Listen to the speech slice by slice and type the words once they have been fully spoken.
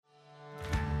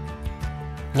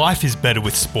Life is better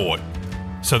with sport.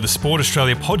 So the Sport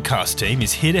Australia podcast team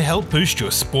is here to help boost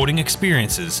your sporting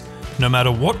experiences, no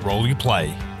matter what role you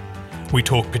play. We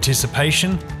talk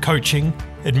participation, coaching,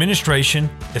 administration,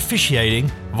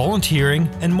 officiating, volunteering,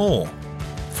 and more.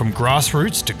 From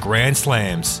grassroots to grand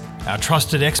slams, our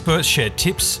trusted experts share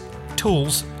tips,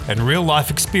 tools, and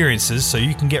real-life experiences so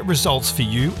you can get results for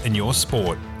you and your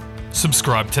sport.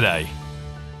 Subscribe today.